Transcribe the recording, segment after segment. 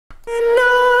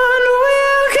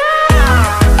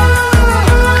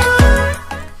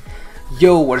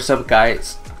Yo, what's up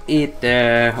guys?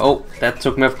 Oh, that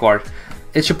took me off guard.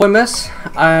 It's your boy Mess.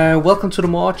 Welcome to the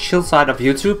more chill side of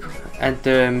YouTube.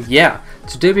 And yeah,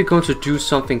 today we're going to do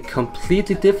something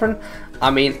completely different. I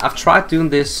mean, I've tried doing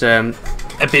this a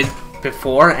bit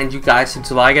before and you guys seem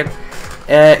to like it.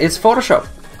 It's Photoshop.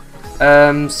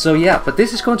 So yeah, but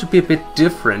this is going to be a bit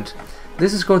different.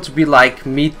 This is going to be like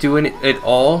me doing it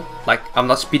all, like I'm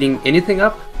not speeding anything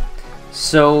up.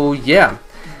 So yeah,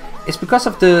 it's because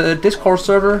of the Discord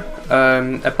server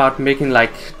about making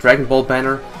like Dragon Ball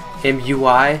banner,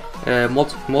 MUI,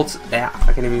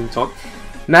 I can't even talk,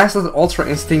 Master Ultra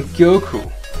Instinct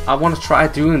Goku. I want to try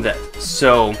doing that,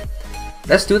 so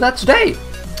let's do that today.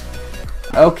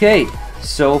 Okay,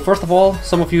 so first of all,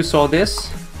 some of you saw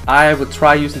this. I will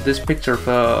try using this picture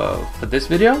for this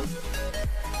video,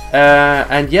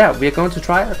 and yeah, we are going to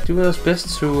try do our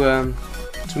best to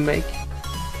make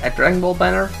a Dragon Ball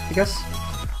banner, I guess.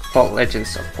 For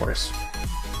Legends, of course.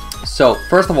 So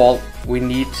first of all, we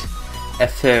need a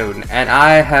phone, and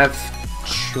I have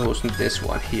chosen this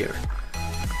one here,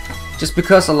 just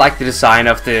because I like the design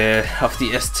of the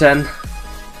S10.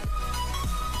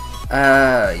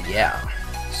 Yeah.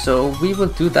 So we will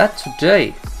do that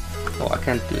today. Oh, I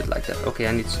can't do it like that. Okay,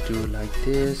 I need to do it like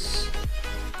this,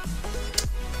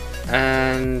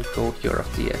 and go here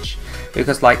off the edge,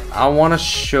 because like I want to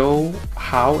show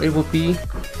how it would be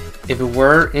if it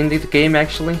were in the game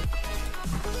actually.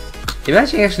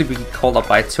 Imagine actually being called up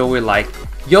by Toei like,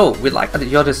 yo, we like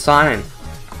your design,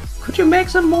 could you make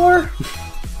some more?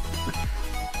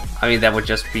 I mean, that would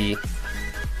just be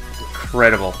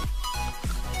incredible.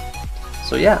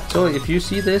 So yeah, so if you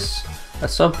see this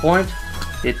at some point,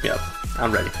 hit me up,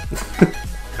 I'm ready.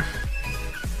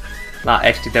 Nah,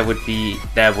 actually that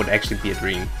would actually be a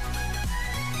dream,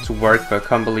 to work for a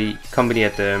company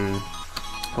at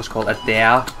what's called at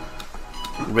their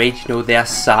rate, you know, their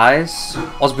size.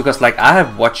 Also because like I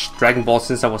have watched Dragon Ball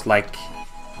since I was like,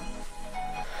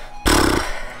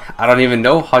 I don't even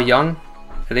know how young,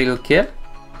 a little kid.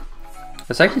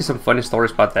 There's actually some funny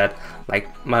stories about that. Like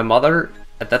my mother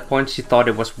at that point, she thought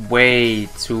it was way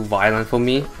too violent for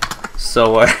me,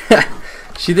 so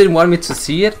she didn't want me to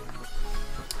see it.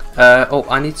 Oh,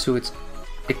 I need to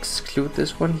exclude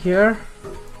this one here.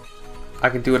 I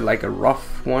can do it like a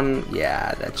rough one.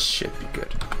 Yeah, that should be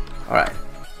good. Alright,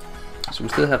 so we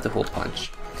still have the whole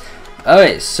punch.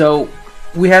 Okay, so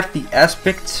we have the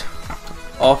aspect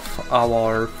of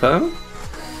our phone,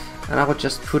 and I will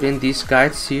just put in these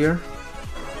guides here.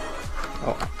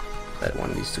 Oh, that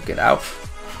one needs to get out.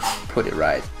 Put it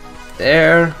right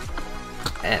there,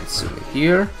 and zoom in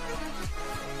here.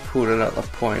 Put another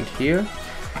point here.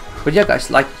 But yeah guys,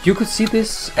 like you could see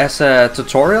this as a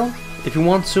tutorial if you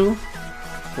want to.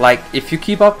 Like if you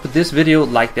keep up with this video,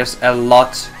 like there's a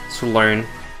lot to learn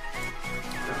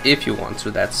if you want to.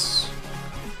 That's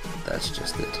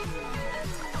just it.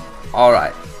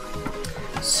 Alright,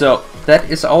 so that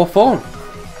is our phone.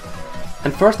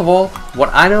 And first of all, what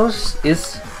I noticed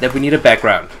is that we need a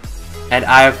background, and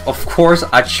of course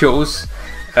I chose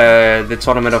the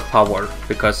Tournament of Power,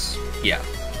 because yeah.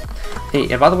 Hey,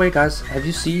 and by the way guys, have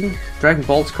you seen Dragon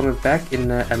Ball's coming back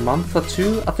in a month or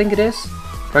two, I think it is?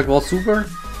 Dragon Ball Super?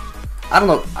 I don't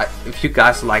know if you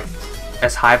guys are like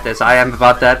as hyped as I am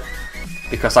about that,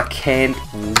 because I can't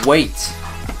wait.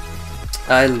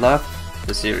 I love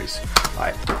the series.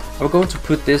 Alright, I'm going to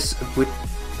put this a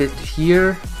bit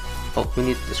here. Oh, we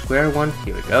need the square one.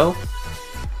 Here we go.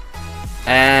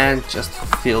 And just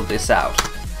fill this out.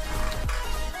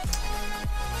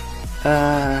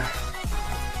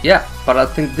 Yeah, but I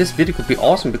think this video could be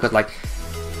awesome, because like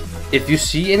if you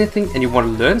see anything and you want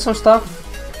to learn some stuff,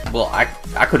 well, I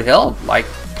could help. Like,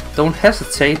 don't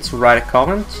hesitate to write a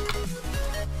comment.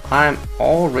 I'm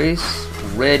always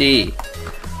ready.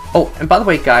 Oh, and by the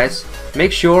way guys,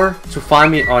 make sure to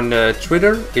find me on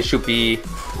Twitter. It should be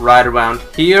right around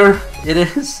here. It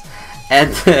is.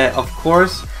 And of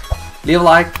course, leave a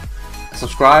like,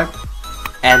 subscribe,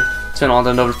 and turn on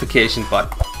the notification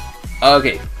button.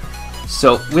 Okay,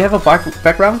 so we have a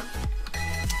background.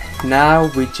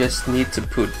 Now we just need to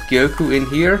put Goku in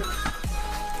here.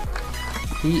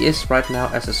 He is right now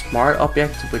as a smart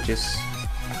object, which is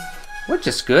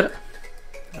good.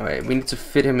 Alright, we need to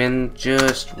fit him in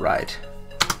just right.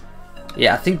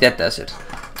 Yeah, I think that does it.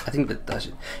 You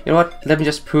know what? Let me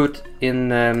just put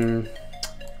in a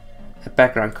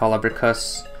background color,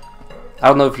 because I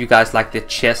don't know if you guys like the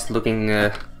chest looking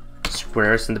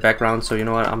squares in the background. So you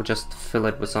know what? I'm gonna just fill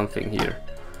it with something here.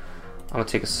 I'm gonna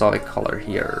take a solid color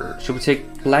here. Should we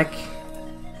take black?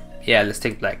 Yeah, let's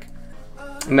take black.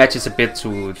 It matches a bit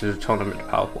to the Tournament of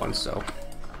Power one, so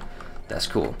that's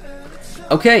cool.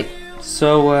 Okay,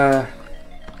 so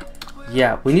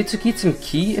yeah, we need to get some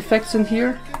key effects in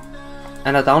here.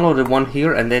 And I downloaded one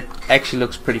here and it actually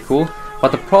looks pretty cool.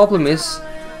 But the problem is,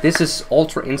 this is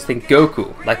Ultra Instinct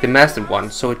Goku, like the master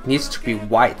one, so it needs to be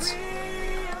white.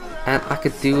 And I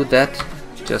could do that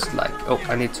just like, oh,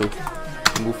 I need to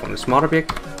move from the smart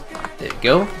object. There you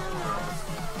go.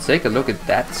 Take a look at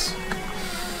that.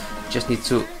 Just need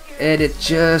to edit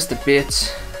just a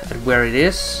bit at where it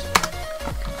is.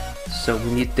 So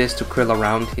we need this to curl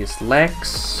around his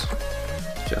legs,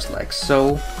 just like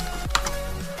so.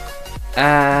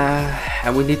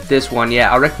 And we need this one,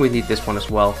 yeah, I reckon we need this one as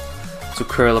well, to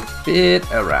curl a bit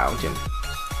around him.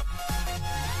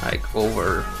 Like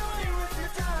over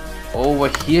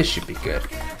here should be good.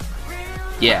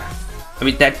 Yeah, I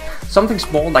mean that, something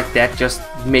small like that just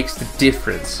makes the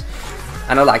difference.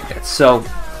 And I like that, so,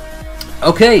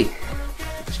 okay.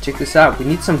 Let's check this out, we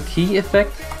need some key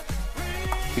effect.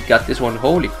 We got this one,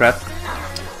 holy crap.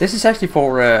 This is actually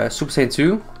for Super Saiyan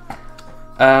 2.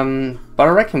 But I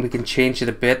reckon we can change it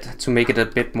a bit to make it a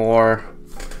bit more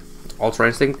Ultra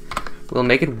Instinct. We'll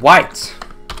make it white.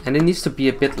 And it needs to be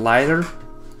a bit lighter.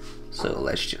 So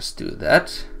let's just do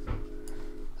that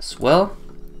as well.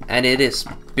 And it is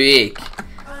big.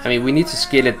 I mean, we need to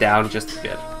scale it down just a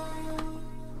bit.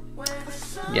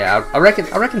 Yeah, I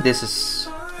reckon this is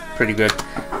pretty good.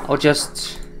 I'll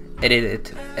just edit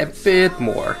it a bit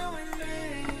more.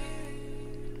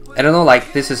 I don't know,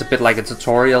 like, this is a bit like a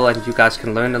tutorial and you guys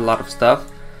can learn a lot of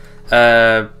stuff.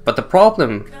 But the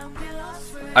problem,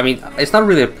 I mean, it's not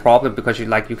really a problem because you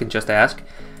can just ask,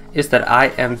 is that I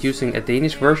am using a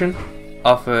Danish version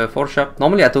of Photoshop.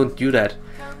 Normally I don't do that.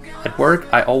 At work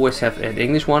I always have an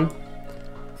English one.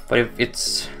 But if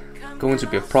it's going to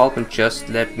be a problem, just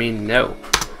let me know.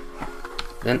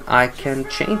 Then I can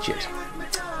change it.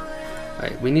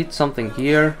 Right, we need something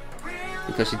here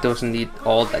because it doesn't need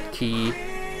all that key.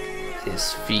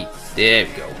 His feet, there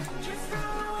we go.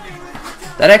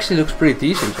 That actually looks pretty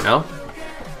decent, you know.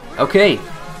 Okay,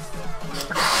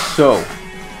 so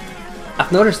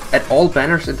I've noticed at all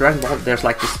banners in Dragon Ball there's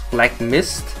like this black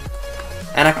mist,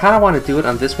 and I kind of want to do it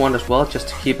on this one as well, just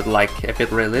to keep it like a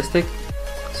bit realistic.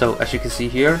 So as you can see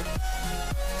here,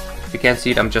 if you can't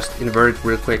see it, I'm just inverted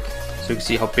real quick so you can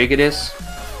see how big it is.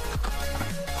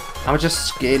 I'll just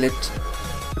scale it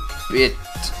a bit,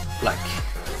 like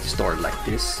distort it like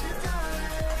this.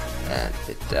 And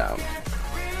it down.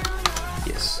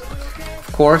 Yes.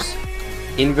 Of course,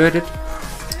 inverted.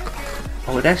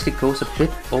 Oh, it actually goes a bit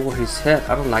over his head.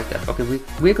 I don't like that. Okay,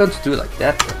 we're going to do it like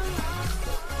that.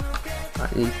 I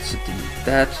need to delete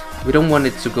that. We don't want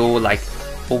it to go like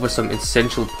over some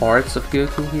essential parts of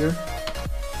Goku here.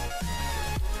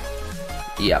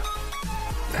 Yep.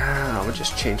 I'll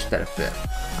just change that a bit.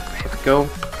 Here we go.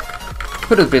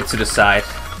 Put it a bit to the side,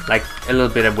 like a little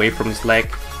bit away from his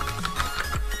leg.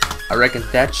 I reckon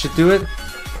that should do it.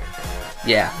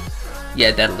 Yeah,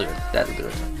 that'll do it. That'll do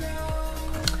it.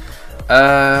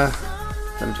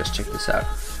 Let me just check this out.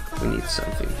 We need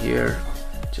something here,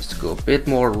 just to go a bit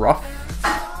more rough.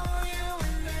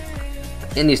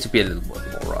 It needs to be a little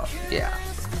bit more rough. Yeah,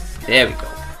 there we go.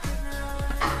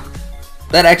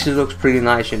 That actually looks pretty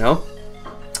nice, you know.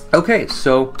 Okay,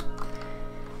 so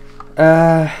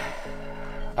I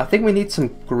think we need some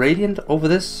gradient over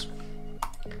this.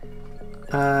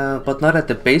 But not at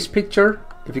the base picture,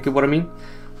 if you get what I mean.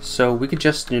 So we could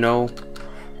just, you know,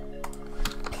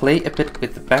 play a bit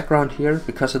with the background here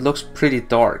because it looks pretty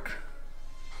dark.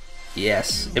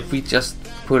 Yes, if we just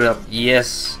put up,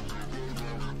 yes,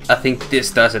 I think this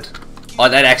does it. Oh,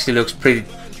 that actually looks pretty.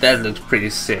 That looks pretty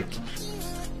sick.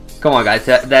 Come on, guys,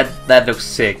 that looks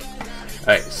sick. All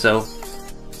right, so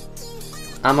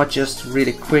I'ma just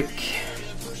really quick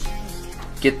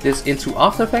get this into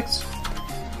After Effects.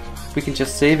 We can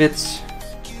just save it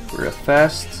real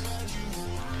fast.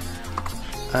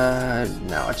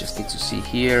 Now I just need to see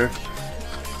here.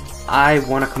 I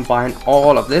want to combine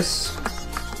all of this.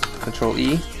 Control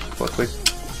E for a quick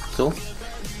tool.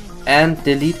 And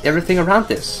delete everything around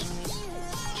this.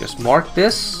 Just mark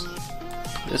this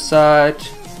side.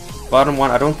 Bottom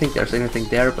one, I don't think there's anything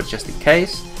there, but just in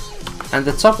case. And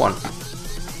the top one.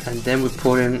 And then we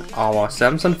put in our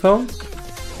Samsung phone.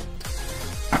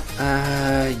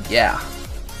 Yeah.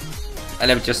 And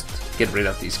let me just get rid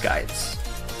of these guides.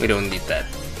 We don't need that.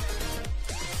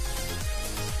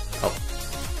 Oh,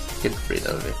 get rid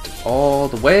of it all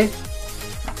the way.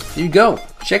 Here you go.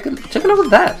 Check a look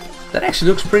at that. That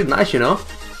actually looks pretty nice, you know.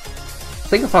 I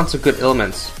think I found some good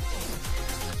elements.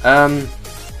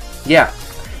 Yeah.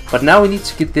 But now we need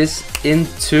to get this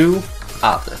into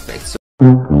After Effects.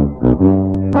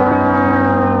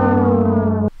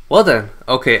 Well then,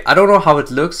 okay, I don't know how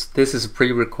it looks. This is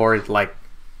pre-recorded like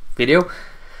video,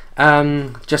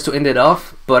 just to end it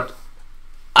off. But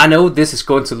I know this is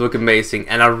going to look amazing,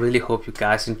 and I really hope you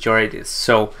guys enjoy this.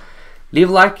 So leave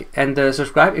a like and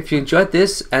subscribe if you enjoyed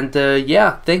this, and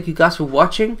yeah, thank you guys for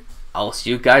watching. I'll see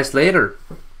you guys later.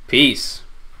 Peace.